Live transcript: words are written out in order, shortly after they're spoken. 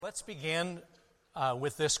Let's begin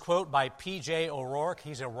with this quote by P.J. O'Rourke.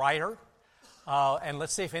 He's a writer, and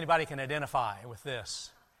let's see if anybody can identify with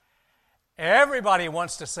this. Everybody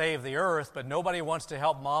wants to save the earth, but nobody wants to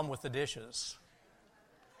help mom with the dishes.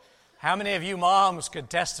 How many of you moms could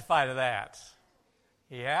testify to that?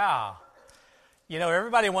 Yeah. You know,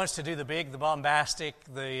 everybody wants to do the big, the bombastic,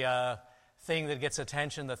 the thing that gets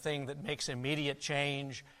attention, the thing that makes immediate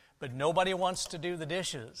change, but nobody wants to do the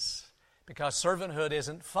dishes because servanthood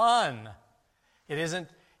isn't fun. It isn't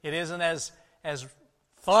as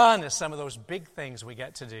fun as some of those big things we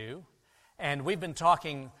get to do. And we've been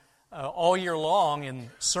talking all year long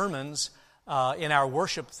in sermons in our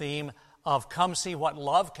worship theme of come see what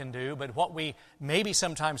love can do, but what we maybe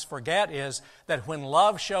sometimes forget is that when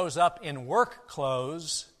love shows up in work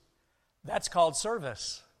clothes, that's called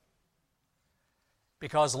service.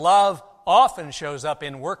 Because love often shows up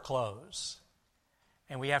in work clothes.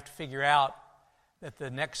 And we have to figure out that the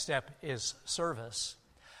next step is service.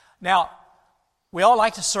 Now, we all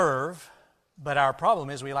like to serve, but our problem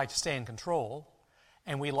is we like to stay in control,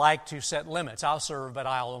 and we like to set limits. I'll serve, but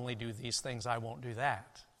I'll only do these things. I won't do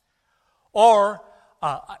that. Or,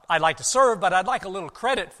 I'd like to serve, but I'd like a little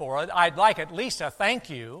credit for it. I'd like at least a thank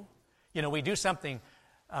you. You know, we do something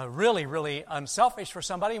really, really unselfish for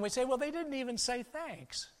somebody, and we say, well, they didn't even say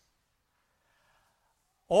thanks.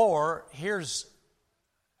 Or, here's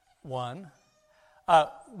one.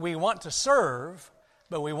 We want to serve,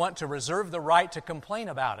 but we want to reserve the right to complain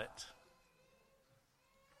about it.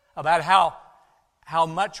 About how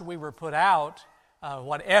much we were put out,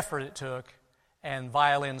 what effort it took, and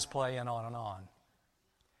violins play, and on and on.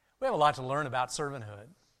 We have a lot to learn about servanthood.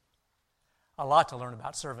 A lot to learn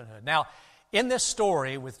about servanthood. Now, in this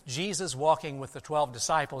story with Jesus walking with the 12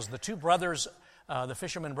 disciples, the two brothers, the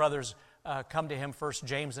fisherman brothers, come to him first,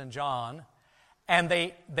 James and John, and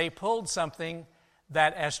they pulled something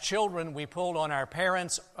that as children we pulled on our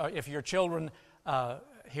parents. If your children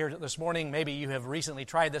here this morning, maybe you have recently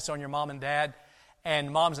tried this on your mom and dad, and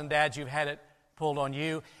moms and dads, you've had it pulled on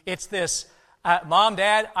you. It's this, Mom,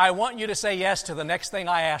 Dad, I want you to say yes to the next thing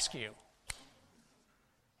I ask you.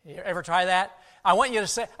 You ever try that? I want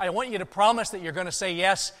you to promise that you're going to say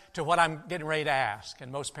yes to what I'm getting ready to ask.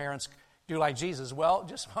 And most parents do like Jesus. Well,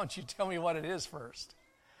 just why don't you tell me what it is first?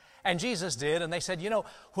 And Jesus did, and they said, you know,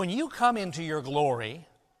 when you come into your glory,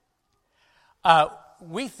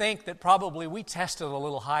 we think that probably we tested a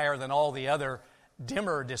little higher than all the other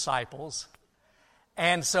dimmer disciples.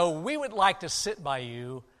 And so we would like to sit by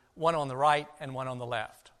you, one on the right and one on the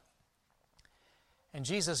left. And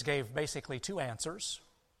Jesus gave basically two answers.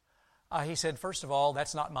 He said, first of all,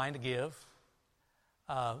 that's not mine to give.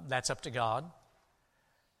 That's up to God.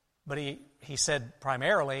 But he said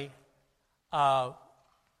primarily,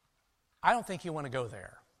 I don't think you want to go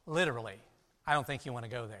there. Literally, I don't think you want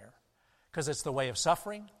to go there. Because it's the way of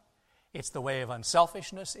suffering. It's the way of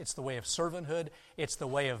unselfishness. It's the way of servanthood. It's the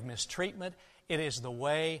way of mistreatment. It is the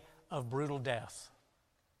way of brutal death.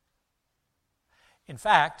 In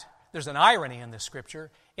fact, there's an irony in this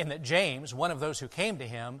scripture in that James, one of those who came to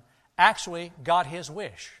him, actually got his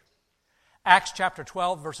wish. Acts chapter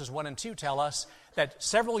 12, verses 1 and 2 tell us that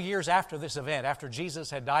several years after this event, after Jesus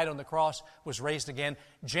had died on the cross, was raised again,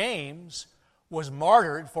 James was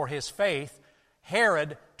martyred for his faith.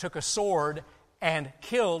 Herod took a sword and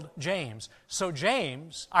killed James. So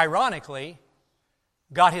James, ironically,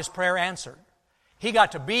 got his prayer answered. He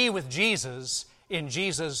got to be with Jesus in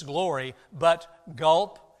Jesus' glory, but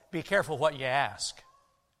gulp, be careful what you ask.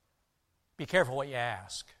 Be careful what you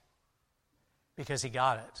ask. Because he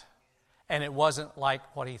got it. And it wasn't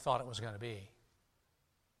like what he thought it was going to be.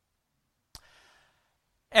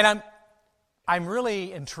 And I'm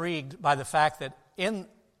really intrigued by the fact that in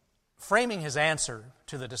framing his answer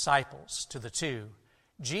to the disciples, to the two,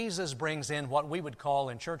 Jesus brings in what we would call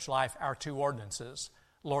in church life our two ordinances,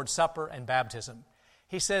 Lord's Supper and baptism.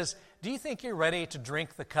 He says, do you think you're ready to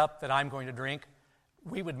drink the cup that I'm going to drink?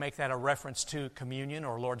 We would make that a reference to communion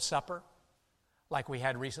or Lord's Supper, like we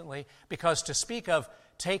had recently, because to speak of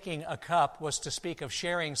taking a cup was to speak of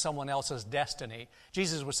sharing someone else's destiny.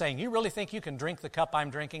 Jesus was saying, you really think you can drink the cup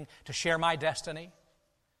I'm drinking to share my destiny?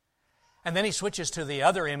 And then he switches to the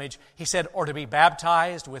other image. He said, or to be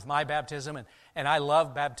baptized with my baptism. And I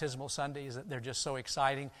love baptismal Sundays. They're just so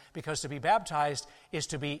exciting because to be baptized is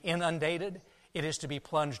to be inundated. It is to be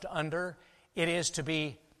plunged under. It is to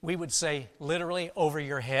be, we would say, literally over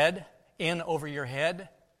your head, in over your head.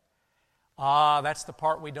 That's the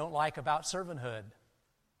part we don't like about servanthood.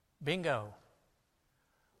 Bingo.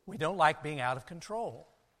 We don't like being out of control.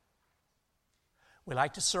 We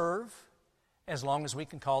like to serve as long as we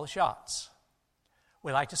can call the shots.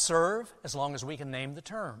 We like to serve as long as we can name the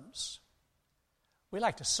terms. We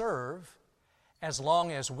like to serve as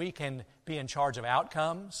long as we can be in charge of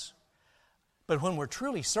outcomes. But when we're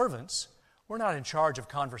truly servants, we're not in charge of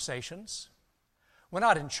conversations. We're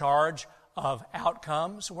not in charge of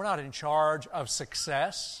outcomes. We're not in charge of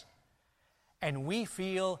success. And we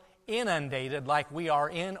feel inundated like we are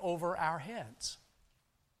in over our heads.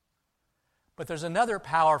 But there's another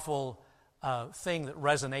powerful thing that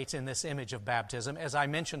resonates in this image of baptism, as I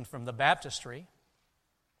mentioned from the baptistry.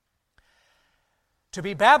 To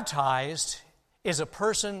be baptized is a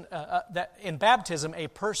person, that in baptism, a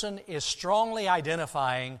person is strongly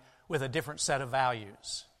identifying with a different set of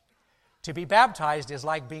values. To be baptized is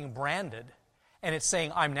like being branded, and it's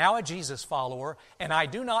saying, I'm now a Jesus follower, and I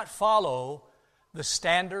do not follow the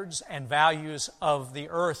standards and values of the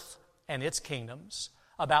earth and its kingdoms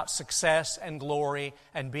about success and glory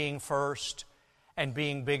and being first and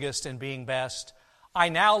being biggest and being best. I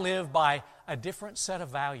now live by a different set of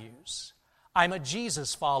values. I'm a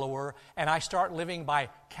Jesus follower, and I start living by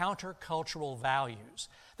countercultural values.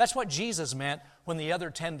 That's what Jesus meant when the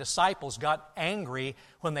other 10 disciples got angry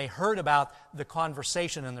when they heard about the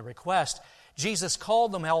conversation and the request. Jesus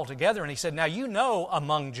called them all together, and he said, now you know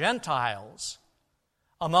among Gentiles,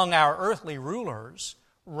 among our earthly rulers,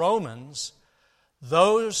 Romans,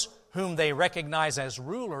 those whom they recognize as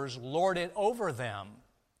rulers lord it over them.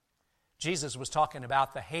 Jesus was talking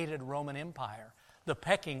about the hated Roman Empire, the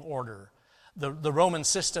pecking order, the Roman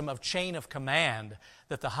system of chain of command,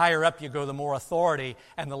 that the higher up you go, the more authority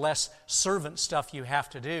and the less servant stuff you have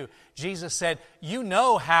to do. Jesus said, you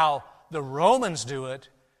know how the Romans do it,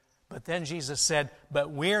 but then Jesus said,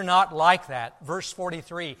 but we're not like that. Verse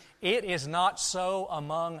 43, it is not so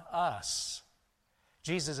among us.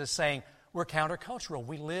 Jesus is saying, we're countercultural.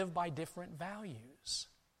 We live by different values.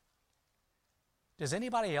 Does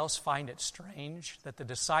anybody else find it strange that the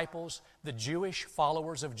disciples, the Jewish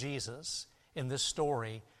followers of Jesus in this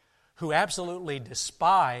story, who absolutely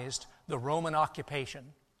despised the Roman occupation,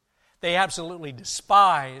 they absolutely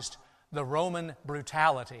despised the Roman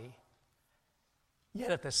brutality,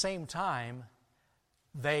 yet at the same time,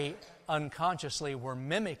 they unconsciously were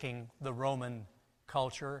mimicking the Roman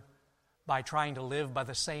culture by trying to live by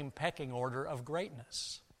the same pecking order of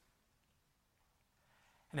greatness?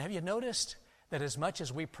 And have you noticed that as much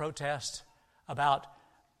as we protest about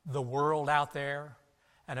the world out there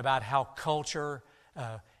and about how culture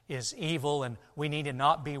is evil and we need to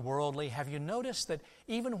not be worldly, have you noticed that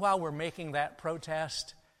even while we're making that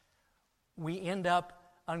protest, we end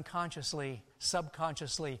up unconsciously,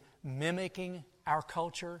 subconsciously mimicking our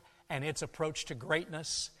culture and its approach to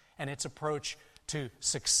greatness and its approach to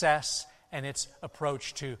success and its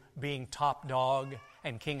approach to being top dog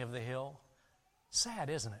and king of the hill? Sad,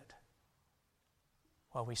 isn't it?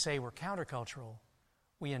 While we say we're countercultural,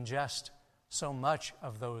 we ingest so much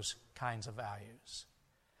of those kinds of values.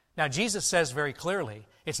 Now, Jesus says very clearly,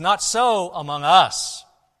 it's not so among us.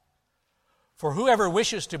 For whoever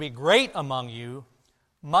wishes to be great among you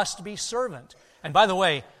must be servant. And by the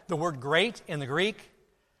way, the word great in the Greek,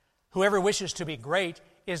 whoever wishes to be great,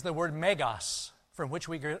 is the word megas, from which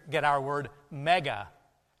we get our word mega,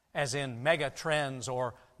 as in mega trends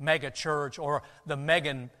or mega church or the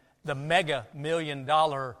mega $1 million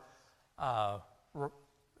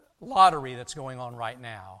lottery that's going on right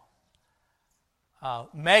now.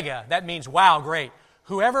 Mega, that means wow, great.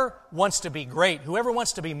 Whoever wants to be great, whoever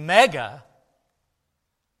wants to be mega,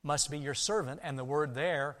 must be your servant. And the word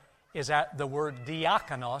there is the word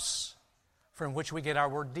diakonos, from which we get our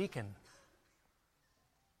word deacon.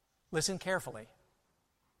 Listen carefully.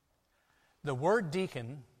 The word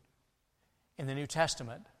deacon in the New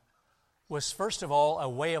Testament was first of all a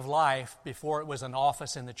way of life before it was an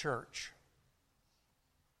office in the church.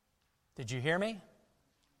 Did you hear me?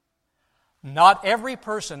 Not every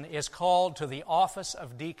person is called to the office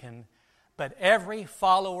of deacon, but every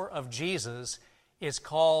follower of Jesus is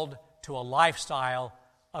called to a lifestyle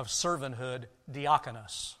of servanthood,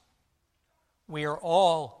 diakonos. We are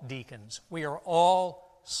all deacons. We are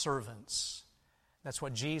all servants. That's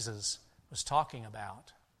what Jesus was talking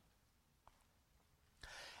about.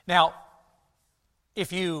 Now,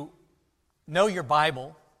 if you know your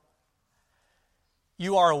Bible,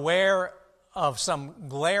 you are aware of some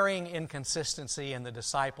glaring inconsistency in the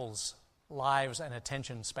disciples' lives and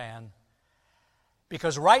attention span.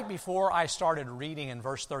 Because right before I started reading in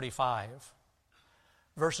verse 35,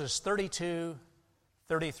 verses 32,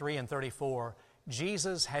 33, and 34,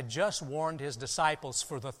 Jesus had just warned his disciples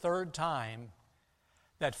for the third time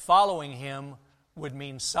that following him would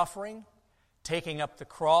mean suffering, taking up the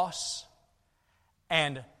cross,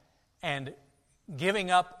 and giving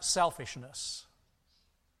up selfishness.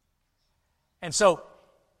 And so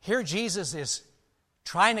here Jesus is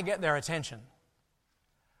trying to get their attention,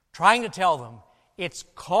 trying to tell them, it's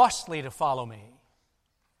costly to follow me.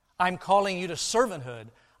 I'm calling you to servanthood.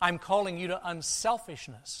 I'm calling you to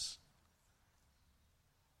unselfishness.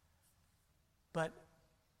 But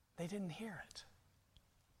they didn't hear it.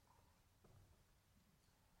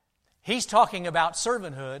 He's talking about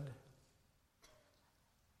servanthood,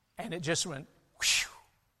 and it just went whew,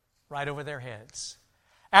 right over their heads.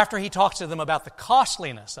 After he talks to them about the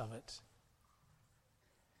costliness of it,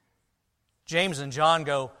 James and John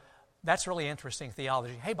go, that's really interesting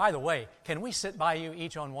theology. Hey, by the way, can we sit by you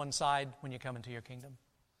each on one side when you come into your kingdom?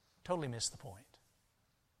 Totally missed the point.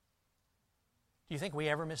 Do you think we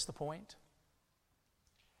ever miss the point?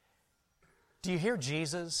 Do you hear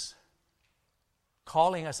Jesus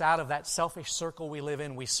calling us out of that selfish circle we live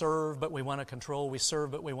in? We serve, but we want to control. We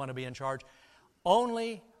serve, but we want to be in charge.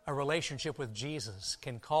 Only a relationship with Jesus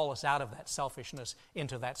can call us out of that selfishness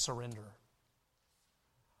into that surrender.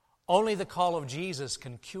 Only the call of Jesus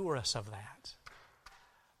can cure us of that.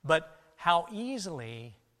 But how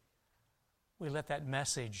easily we let that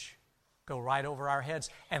message go right over our heads.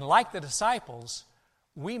 And like the disciples,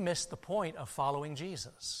 we miss the point of following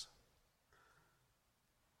Jesus.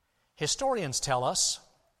 Historians tell us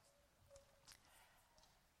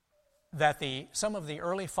that some of the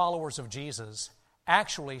early followers of Jesus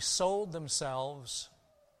actually sold themselves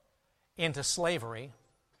into slavery,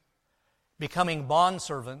 becoming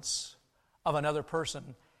bondservants of another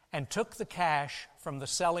person, and took the cash from the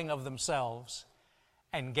selling of themselves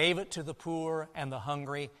and gave it to the poor and the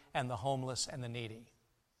hungry and the homeless and the needy.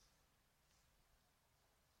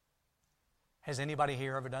 Has anybody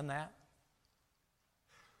here ever done that?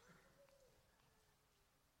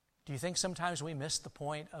 Do you think sometimes we miss the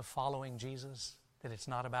point of following Jesus, that it's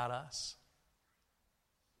not about us?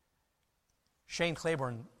 Shane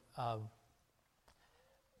Claiborne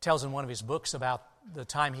tells in one of his books about the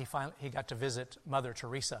time he got to visit Mother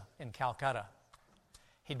Teresa in Calcutta.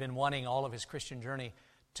 He'd been wanting all of his Christian journey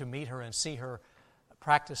to meet her and see her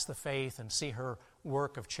practice the faith and see her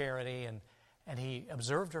work of charity. And he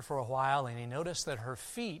observed her for a while, and he noticed that her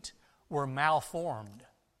feet were malformed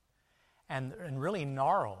and really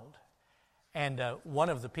gnarled. And one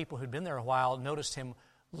of the people who'd been there a while noticed him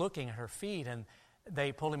looking at her feet, and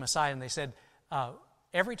they pulled him aside and they said,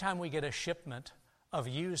 every time we get a shipment of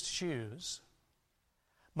used shoes,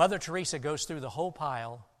 Mother Teresa goes through the whole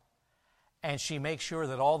pile and she makes sure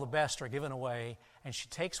that all the best are given away, and she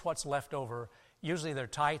takes what's left over. Usually they're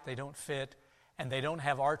tight, they don't fit, and they don't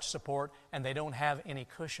have arch support, and they don't have any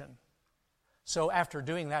cushion. So after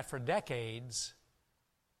doing that for decades,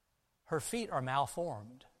 her feet are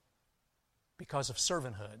malformed because of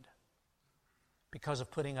servanthood, because of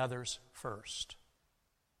putting others first.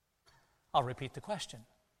 I'll repeat the question.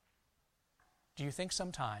 Do you think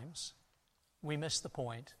sometimes we miss the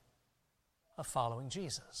point of following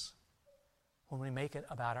Jesus when we make it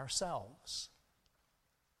about ourselves?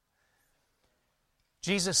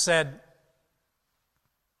 Jesus said,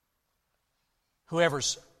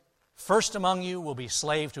 "Whoever's first among you will be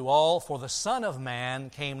slave to all, for the Son of Man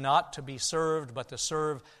came not to be served, but to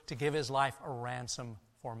serve, to give his life a ransom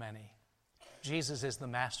for many." Jesus is the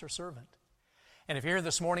master servant. And if you're here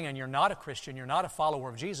this morning and you're not a Christian, you're not a follower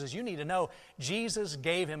of Jesus, you need to know Jesus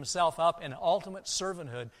gave himself up in ultimate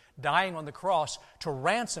servanthood, dying on the cross to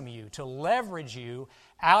ransom you, to leverage you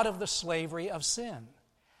out of the slavery of sin,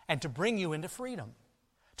 and to bring you into freedom,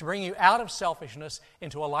 to bring you out of selfishness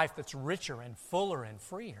into a life that's richer and fuller and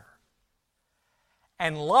freer.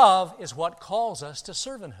 And love is what calls us to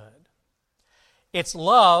servanthood. It's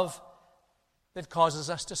love that causes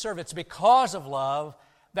us to serve. It's because of love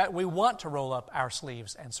that we want to roll up our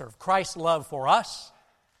sleeves and serve. Christ's love for us,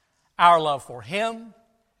 our love for him,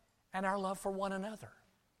 and our love for one another.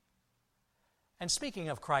 And speaking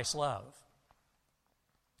of Christ's love,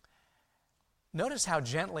 notice how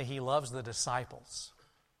gently he loves the disciples.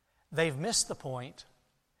 They've missed the point.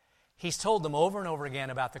 He's told them over and over again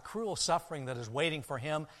about the cruel suffering that is waiting for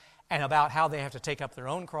him and about how they have to take up their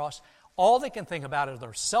own cross. All they can think about are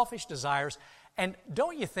their selfish desires. And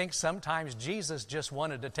don't you think sometimes Jesus just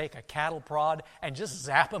wanted to take a cattle prod and just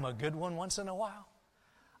zap him a good one once in a while?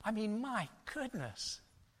 I mean, my goodness.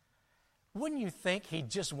 Wouldn't you think he'd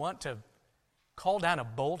just want to call down a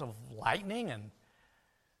bolt of lightning? And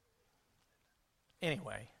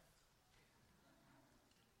anyway,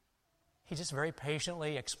 he just very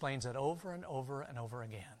patiently explains it over and over and over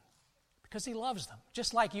again because he loves them,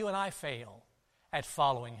 just like you and I fail at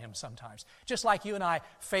following him sometimes. Just like you and I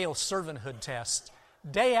fail servanthood tests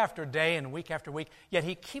day after day and week after week, yet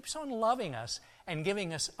he keeps on loving us and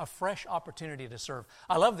giving us a fresh opportunity to serve.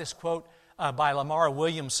 I love this quote by Lamar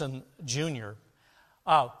Williamson Jr.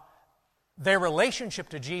 Their relationship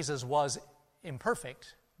to Jesus was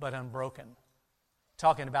imperfect but unbroken.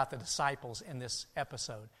 Talking about the disciples in this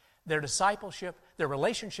episode. Their discipleship, their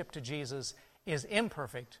relationship to Jesus is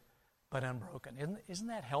imperfect but unbroken. Isn't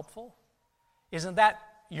that helpful? Isn't that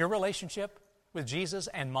your relationship with Jesus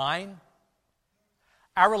and mine?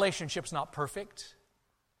 Our relationship's not perfect.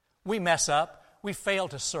 We mess up. We fail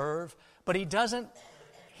to serve. But He doesn't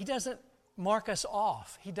mark us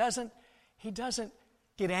off. He doesn't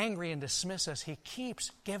get angry and dismiss us. He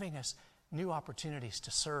keeps giving us new opportunities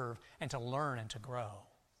to serve and to learn and to grow.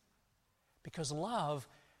 Because love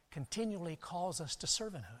continually calls us to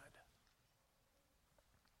servanthood.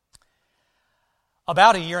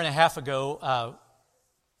 About a year and a half ago,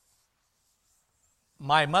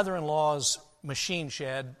 my mother-in-law's machine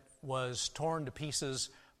shed was torn to pieces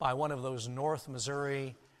by one of those North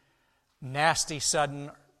Missouri nasty,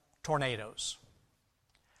 sudden tornadoes.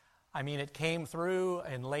 I mean, it came through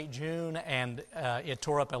in late June, and it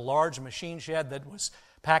tore up a large machine shed that was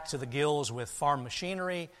packed to the gills with farm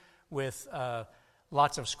machinery, with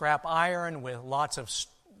lots of scrap iron, with lots of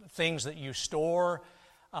things that you store,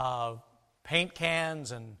 paint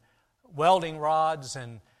cans and welding rods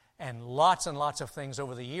and lots of things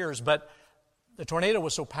over the years. But the tornado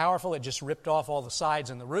was so powerful, it just ripped off all the sides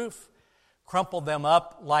and the roof, crumpled them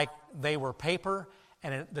up like they were paper,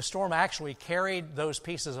 and the storm actually carried those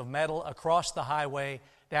pieces of metal across the highway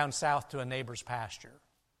down south to a neighbor's pasture.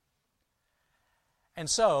 And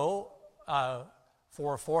so,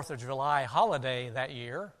 for a 4th of July holiday that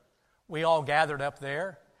year, we all gathered up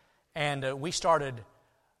there, and we started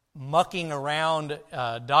mucking around,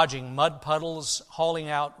 dodging mud puddles, hauling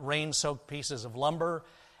out rain-soaked pieces of lumber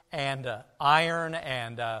and iron,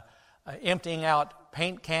 and emptying out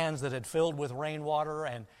paint cans that had filled with rainwater,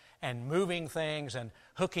 and moving things and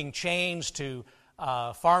hooking chains to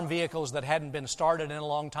farm vehicles that hadn't been started in a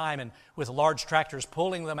long time, and with large tractors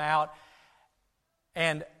pulling them out.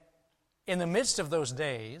 And in the midst of those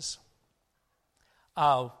days,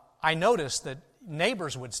 I noticed that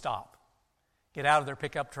neighbors would stop, get out of their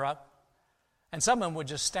pickup truck, and some of them would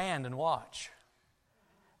just stand and watch.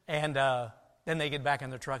 And then they get back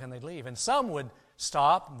in their truck and they'd leave. And some would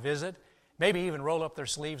stop and visit, maybe even roll up their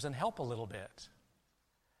sleeves and help a little bit.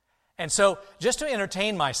 And so, just to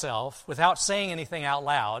entertain myself without saying anything out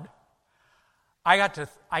loud, I got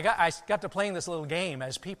to playing this little game.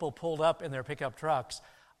 As people pulled up in their pickup trucks,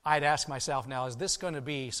 I'd ask myself, now, is this going to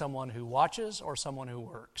be someone who watches or someone who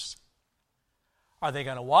works? Are they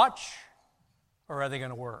going to watch or are they going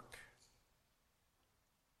to work?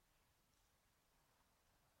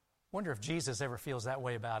 Wonder if Jesus ever feels that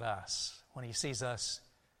way about us when He sees us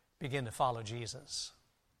begin to follow Jesus.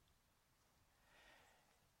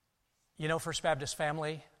 You know, First Baptist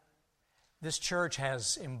family, this church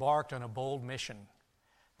has embarked on a bold mission.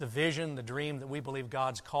 The vision, the dream that we believe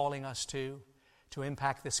God's calling us to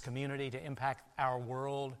impact this community, to impact our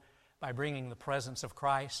world by bringing the presence of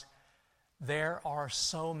Christ. There are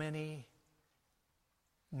so many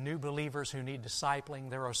new believers who need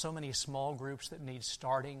discipling. There are so many small groups that need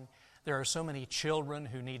starting. There are so many children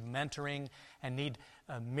who need mentoring and need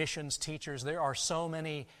missions teachers. There are so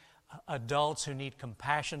many adults who need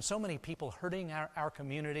compassion, so many people hurting our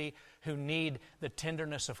community who need the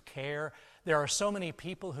tenderness of care. There are so many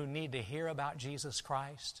people who need to hear about Jesus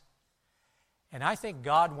Christ. And I think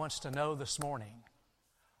God wants to know this morning,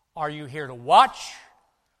 are you here to watch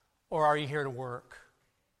or are you here to work?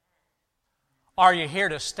 Are you here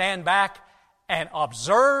to stand back and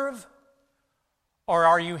observe, or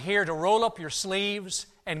are you here to roll up your sleeves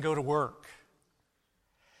and go to work?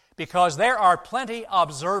 Because there are plenty of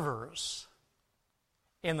observers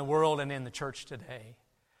in the world and in the church today.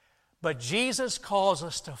 But Jesus calls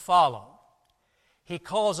us to follow. He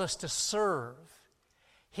calls us to serve.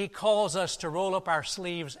 He calls us to roll up our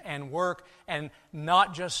sleeves and work and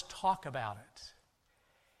not just talk about it.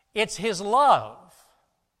 It's His love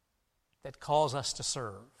that calls us to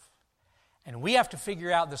serve. And we have to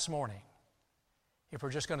figure out this morning if we're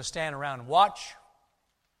just going to stand around and watch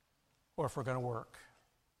or if we're going to work.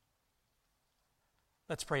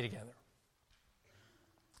 Let's pray together.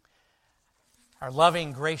 Our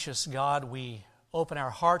loving, gracious God, we open our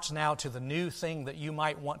hearts now to the new thing that You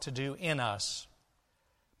might want to do in us.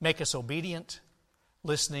 Make us obedient,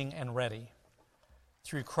 listening, and ready.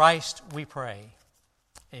 Through Christ we pray.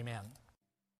 Amen.